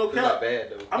 no It's not cap. bad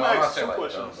though. I'm no, I'm gonna not ask saying two like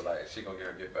questions. dumb, but like she gonna get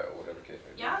her get back or whatever case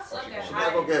may be. Y'all Or suck she at She's gonna-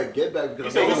 not gonna get her get back You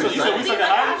because said we suck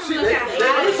at hiding? Look at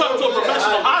I'm talking to a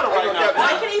professional hider right now. Why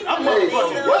can't he even I'm do a it?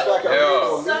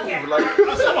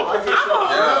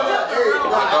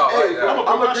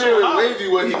 I'm agreeing with Wavy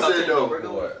what he said though.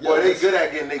 What? Boy, they good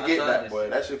at getting their get back, boy.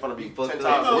 That shit gonna be 10 times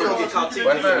No, You no, don't get caught cheating.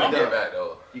 But it's not You gonna get done. back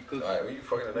though. You cook. Alright, when you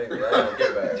fucking a nigga, I ain't gonna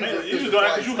get back. Man, you just doing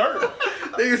that because you hurt.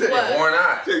 Niggas say, What? Worn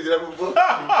out. Take that before.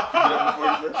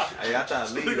 Hey, I tried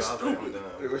to leave. I was like, I'm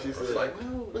done. What she said? Like,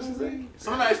 What she say?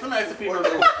 So let me ask the female.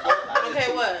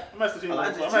 Okay, what? I'm asking the female.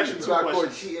 I'm You asking two got caught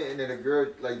questions. cheating and then the girl,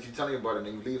 like, she telling you about it and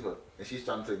then you leave her. And she's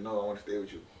trying to say, no, I want to stay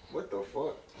with you. What the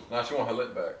fuck? nah, she want her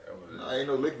lick back. Nah, ain't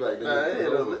no lick back.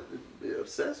 Be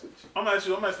obsessed with you. I'm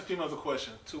asking the females a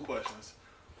question. Two questions.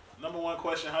 Number one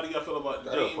question: how do y'all feel about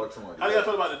the That'll dating? fuck somebody How do y'all up.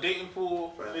 feel about the dating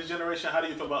pool in this generation? How do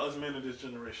you feel about us men in this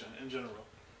generation in general?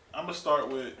 I'm gonna start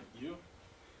with you.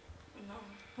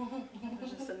 No.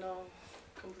 It's just a no.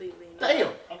 Completely. No. Damn.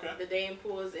 Okay. The dating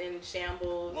pool is in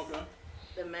shambles. Okay.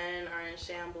 The men are in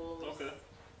shambles. Okay.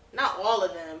 Not all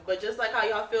of them, but just like how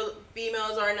y'all feel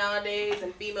females are nowadays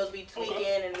and females be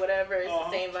tweaking and whatever, it's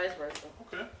the same vice versa.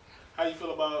 Okay. How you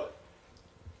feel about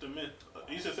the men?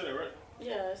 You just said that, right?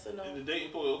 Yeah, it's a no. In the dating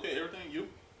pool, okay, everything, you?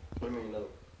 What do you mean no?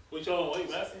 What y'all, wait,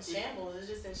 man. It's in shambles. It's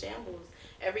just in shambles.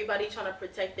 Everybody trying to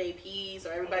protect their peace,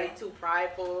 or everybody too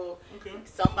prideful. Okay.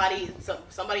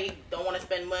 Somebody don't want to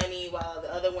spend money while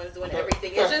the other one's doing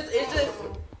everything. It's just.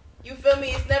 You feel me?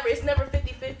 It's never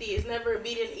 50-50. It's never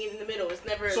meeting in the middle. It's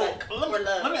never So like for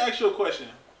love. let me ask you a question.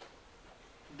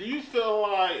 Do you feel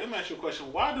like, let me ask you a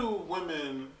question. Why do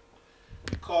women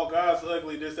call guys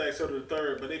ugly, this, that, etc., the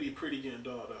third, but they be pretty getting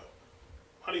dogged out?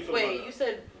 How do you feel about that? Wait, you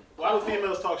said. Why do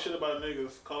females talk shit about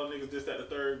niggas, calling niggas this, that, the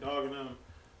third, dogging them,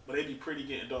 but they be pretty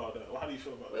getting dogged out? How do you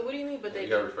feel about Wait, what do you mean? But they You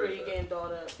gotta be pretty rephrase that. getting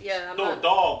dolled up. Yeah, I'm no, not.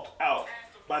 dogged out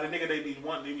by the nigga they be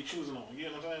choosing on. You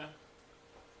know what I'm saying?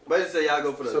 Basically, say y'all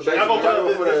go for the. So basically, y'all y'all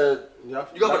go for the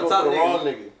You go for the top wrong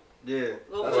nigga. nigga. Yeah.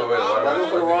 Go Wait, for the wait, wrong Y'all go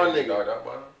for the wrong Dog nigga. out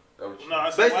by them? That what you- No, I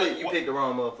said, Basically, you picked the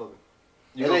wrong motherfucker.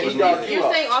 You And go then for he the got nigga. you You're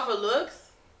up. saying off of looks?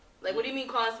 Like, what do you mean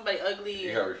calling somebody ugly?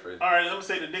 You gotta rephrase it. all right, let me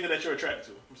say the nigga that you're attracted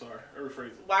to. I'm sorry, I rephrase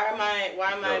it. Why am I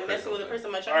Yeah, messing with a person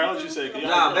I'm All right, attracted I'll to? let you say it.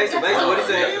 Nah, basically what he's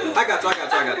saying. I got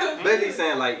you. Basically, he's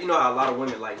saying like, you know how a lot of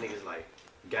women like niggas like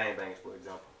gangbangs, for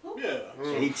example. Yeah.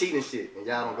 And he cheating shit, and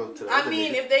y'all don't go to the I other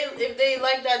mean, nigga. if they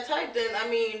like that type, then I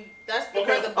mean that's the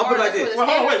Okay. the I'll bar. put it like That's this. where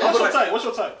the Well, hold on, wait. standard What's is. your type? What's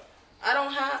your type? I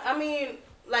don't have. I mean,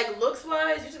 like looks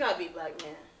wise, you just gotta be black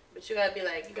man. But you gotta be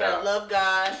like, you gotta love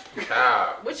God.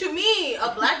 Cow. What you mean,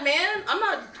 a black man? I'm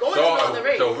not going to no other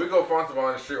race. So if we go find someone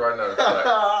on the street right now that's black.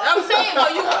 I'm saying,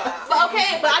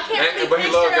 but I can't really But he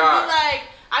picture love and be God. like,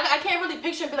 I can't really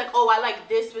picture and be like, oh, I like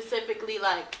this specifically.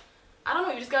 Like, I don't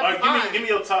know. You just gotta All be right, fine. give me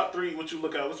your top three. What you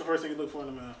look at? What's the first thing you look for in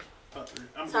a man? Top three.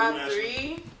 Top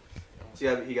three.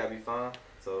 So he gotta be fine.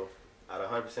 So out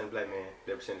of 100% black man,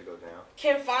 their percentage go down.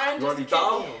 Can find. You wanna be just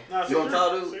tall? Nah, You want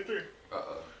tall dude? Say three.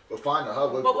 But find a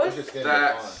hub. But What's your standard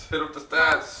Stats. Hit up the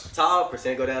stats. Tall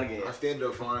percent go down again. My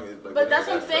standard fine is like. But that's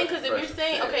what I'm saying. Because if Fresh. you're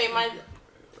saying, okay,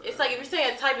 it's like if you're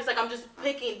saying a type, it's like I'm just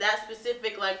picking that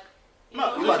specific, like. You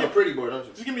No, know? You like a pretty boy, don't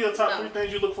you? Just give me your top No. three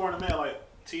things you look for in a man, like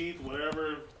teeth,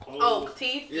 whatever, clothes. Oh,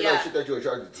 teeth. Yeah, Yeah. like shit that you're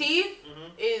attracted to. Teeth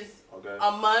is Okay.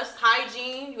 a must.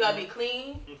 Hygiene. You gotta be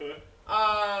clean. Okay.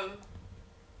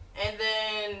 And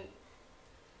then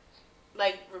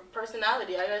like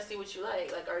personality. I gotta see what you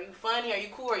like. Like, are you funny? Are you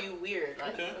cool? Are you weird?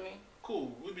 Like, okay. You know what I mean?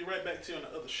 Cool. We'll be right back to you on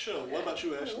the other show. Okay. What about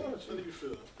you, Ashley? How do you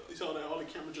feel? You saw that all the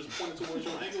camera just pointed towards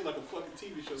your angle like a fucking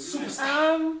TV show.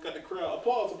 Got the crowd.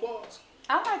 Applause.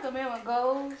 I like a man with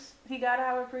goals. He gotta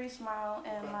have a pretty smile,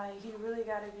 and like he really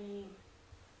gotta be.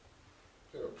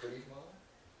 A pretty smile?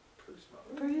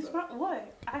 Pretty smile?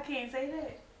 What? I can't say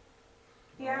that.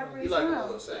 He got a pretty smile. smile. Like a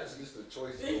little sassy. It's the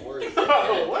choice of words.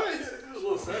 What? It's a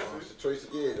little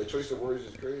sassy. The choice of words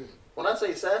is crazy. When I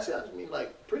say sassy, I just mean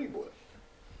like pretty boy.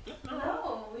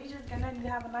 No, we just gonna need to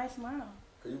have a nice smile.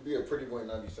 Can you be a pretty boy and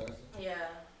not be sassy? Yeah.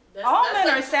 All men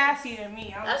are sassy to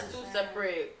me. That's two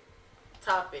separate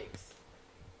topics.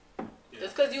 Yeah.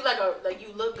 Just because you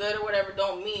you look good or whatever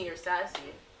don't mean you're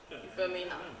sassy. You feel me?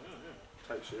 No.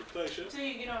 Type shit. Till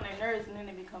you get on their nerves and then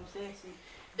they become sexy.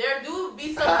 There do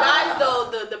be some guys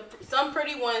though, some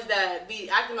pretty ones that be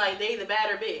acting like they the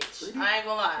badder bitch. I ain't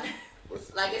gonna lie.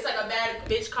 Like it's like a bad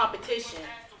bitch competition.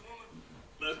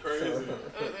 That's crazy.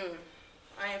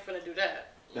 I ain't finna do that.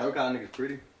 That what kind of niggas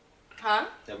pretty? Huh?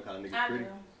 That what kind of niggas pretty?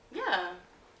 Yeah.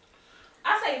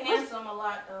 I say handsome a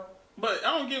lot though. But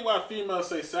I don't get why females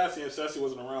say sassy if sassy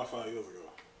wasn't around 5 years ago.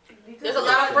 Because there's a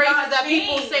lot of phrases that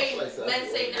people say, men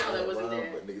say now that wasn't there.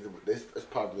 But niggas, it's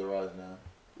popularized now.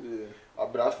 Yeah.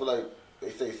 But I feel like they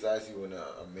say sassy when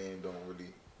a man don't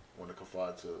really want to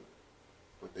confide to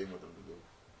what they want them to do.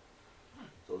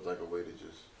 So it's like a way to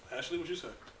just. Ashley, what you say?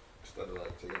 Instead of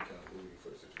like taking accountability for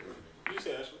the situation. You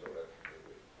say Ashley?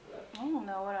 I don't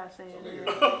know what I said.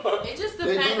 It just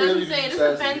depends. That's what I'm saying. It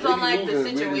just depends on like the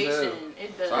situation.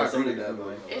 It does.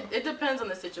 It depends on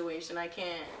the situation. I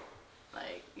can't,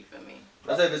 like, you feel me?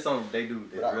 I say this something they do.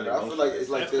 But I feel like it's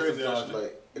like this sometimes.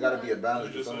 Like it gotta be a balance.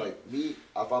 Because something like me,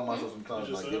 I find myself sometimes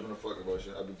not giving a fuck about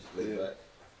shit. I be just laid back.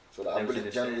 So like, I really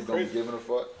generally don't be giving a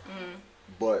fuck.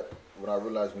 But when I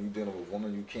realize when you're dealing with a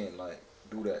woman, you can't like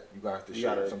do that. You gotta have to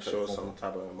show some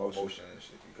type of emotion and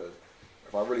shit. Because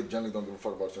if I really generally don't give a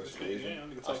fuck about a certain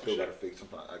situation, I still gotta fake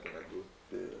sometimes acting like I do.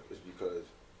 Yeah. It's because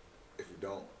if you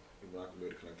don't, you're not gonna be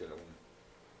able to connect to that woman.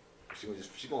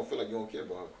 She gonna feel like you don't care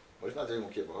about her. But it's not that you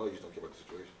don't care about her, you just don't care about the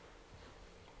situation.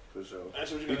 For sure.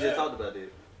 We just talked about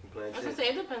it. I was gonna say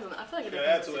it depends on. I feel like it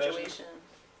depends on the situation.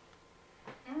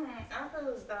 I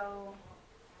feel as though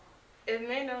if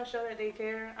men don't show that they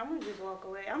care, I'm gonna just walk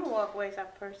away. I'm a walk away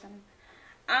type of person.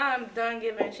 I'm done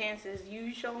giving chances.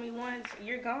 You show me once,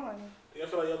 you're gone. I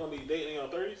feel like y'all gonna be dating in your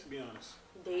 30s, to be honest.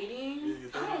 Dating?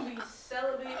 I'm gonna be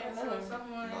celibate until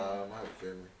someone. Nah, I have a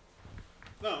family.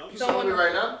 No, you celibate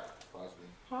right now? Possibly.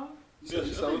 Huh?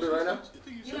 You celibate right now?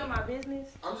 You know my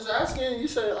business? I'm just asking. You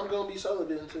said I'm gonna be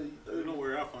celibate until you 30. You know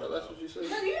where I find out. That's what you said.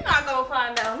 Look, you're not gonna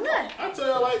find out nothing. I tell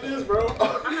you like this, bro.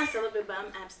 I'm not celibate, but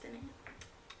I'm abstinent.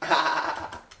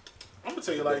 I'm gonna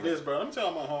tell you like this, bro. I'm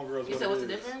telling my homegirls. You said what's the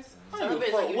difference?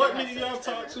 What nigga y'all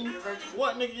talk to?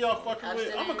 What nigga y'all fucking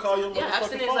with? I'm gonna call your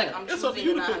motherfucking phone. Like I'm it's up to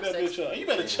you to pick that bitch up. You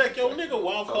better check your nigga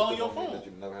while I'm calling your phone.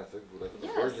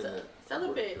 Yeah,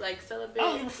 celibate, like celibate. I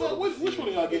don't give a fuck. Which one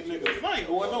of y'all get niggas? I ain't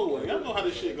going nowhere. Y'all know how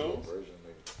this shit goes.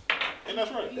 And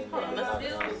that's right.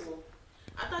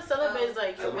 I thought celibate is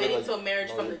like you're waiting to a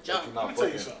marriage from the jump. Let me tell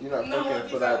you something. You're not fucking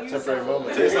for that temporary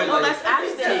moment. No, that's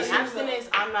abstinence. Abstinence,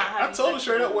 I'm not having I told her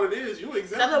straight up what it is. You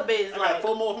exactly. Celibate is like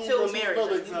till marriage.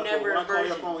 Like you never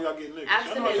virgin.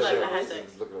 Abstinence is like I had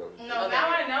sex. No, now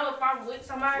I know if I'm with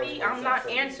somebody, I'm not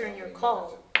answering your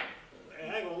call. I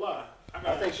ain't gonna lie.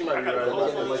 I think she might be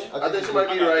right. I think she might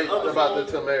be right about the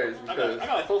till marriage because I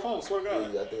got like 4 phones. Swear to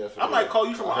God. Yeah, I think that's I might call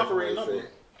you from an operating number.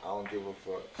 I don't give a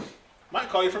fuck. Might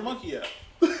call you from Monkey app.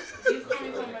 You call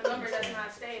me from a number that's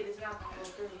not saved, it's not gonna go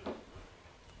through.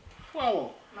 Well, I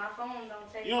won't. My phone don't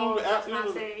take You don't know the app. I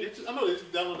know they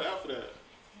just download the app for that.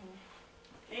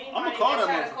 I'm gonna call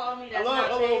that motherfucker. I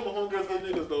love my homegirls get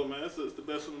niggas though, man. It's the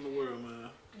best one in the world, man.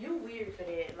 You weird for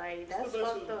that. Like, that's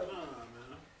fucked up. Nah,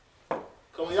 man.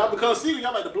 Cause when y'all become single,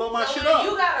 y'all like to blow my shit up.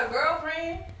 You got a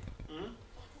girlfriend?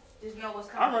 Just know what's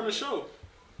coming. I run the show.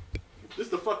 This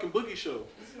is the fucking boogie show.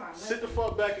 Sit the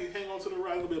fuck back and hang on to the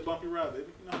ride. It's gonna be a bumpy ride, baby.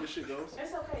 You know how this shit goes.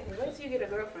 It's okay. Wait till you get a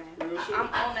girlfriend. I'm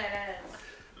on that ass.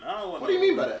 What do you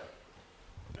mean by that?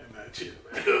 Hey man, chill,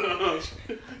 man.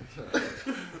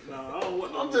 Nah, I don't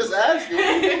want no. I'm just asking. I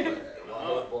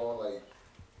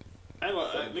ain't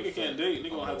gonna. Nigga can't date. Nigga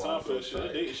don't have time for that shit.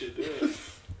 That dating shit dead.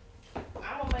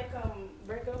 I'm gonna make them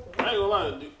break up with me. I ain't gonna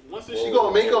lie. Once this shit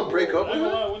gonna make them break up with I ain't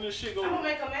gonna lie. When this shit goes. I'm gonna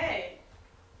make them mad.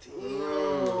 I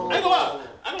ain't gonna lie.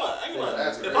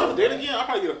 If I was dating again, I'd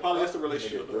probably get a polyester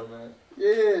relationship.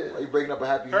 Yeah. Why you breaking up a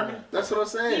happy home? That's what I'm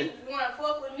saying. You wanna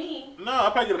fuck with me? No,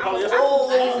 I'd probably get a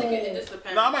polyester. It just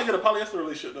depends. No, I might get a polyester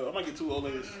relationship though. I might get 2 old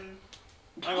ladies.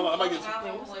 I ain't gonna lie, I might get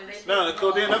 2. Nah,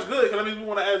 cool, then that's good, because that means we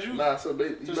want to add you. Nah, so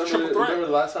baby, remember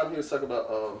the last time he was talking about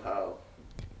how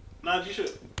Nah, you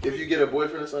should. if you get a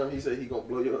boyfriend or something, he said he gonna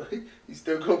blow your, he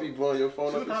still gonna be blowing your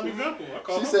phone up. She's a prime example. I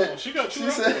call She her said, phone. She got 2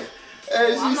 she said,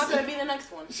 Well, I'm not gonna be the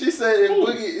next one. She said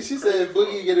if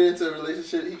Boogie get into a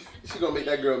relationship, she gonna make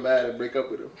that girl mad and break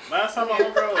up with him. Last time my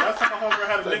homegirl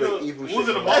had a nigga who was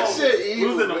in the mall. That shit evil.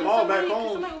 Who was in the mall back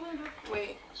home.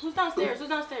 Wait, who's downstairs? Who's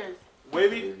downstairs?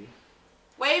 Wavy.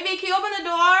 Wavy, can you open the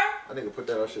door? I nigga put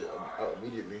that shit out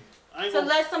immediately. To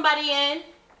let somebody in.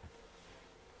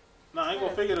 Nah, I ain't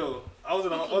gonna figure though. I was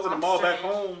in the mall back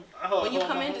home. When you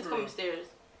come in, just come upstairs.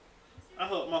 I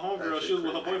helped my homegirl. She was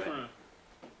with her boyfriend.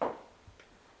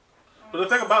 But the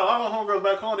thing about it, a lot of homegirls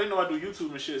back home, they know I do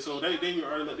YouTube and shit, so they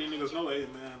already let these niggas know, hey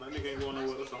man, that nigga ain't going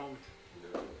nowhere. That's a homie.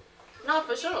 No,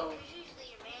 for sure.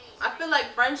 I feel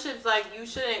like friendships, like you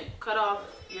shouldn't cut off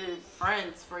your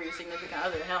friends for your significant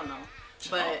other. Hell no.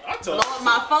 But blow up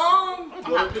my phone, I'm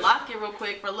gonna block it real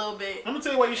quick for a little bit. I'm gonna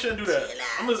tell you why you shouldn't do that.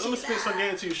 I'm gonna spit some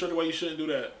game to you, show you why you shouldn't do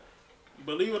that.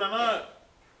 Believe it or not,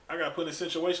 I got put in a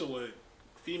situation where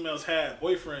females had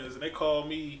boyfriends and they called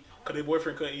me because their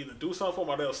boyfriend couldn't either do something for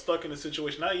them or they were stuck in a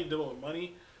situation, not even dealing with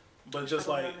money, but just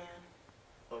like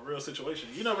a real situation.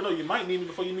 You never know, you might need me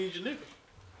before you need your nigga.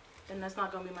 And that's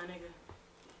not gonna be my nigga.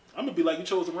 I'm gonna be like, you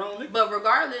chose the wrong nigga. But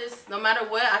regardless, no matter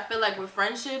what, I feel like with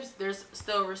friendships, there's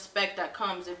still respect that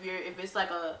comes. If it's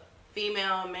like a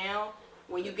female, male,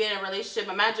 when you get in a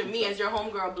relationship, imagine me as your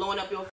homegirl blowing up your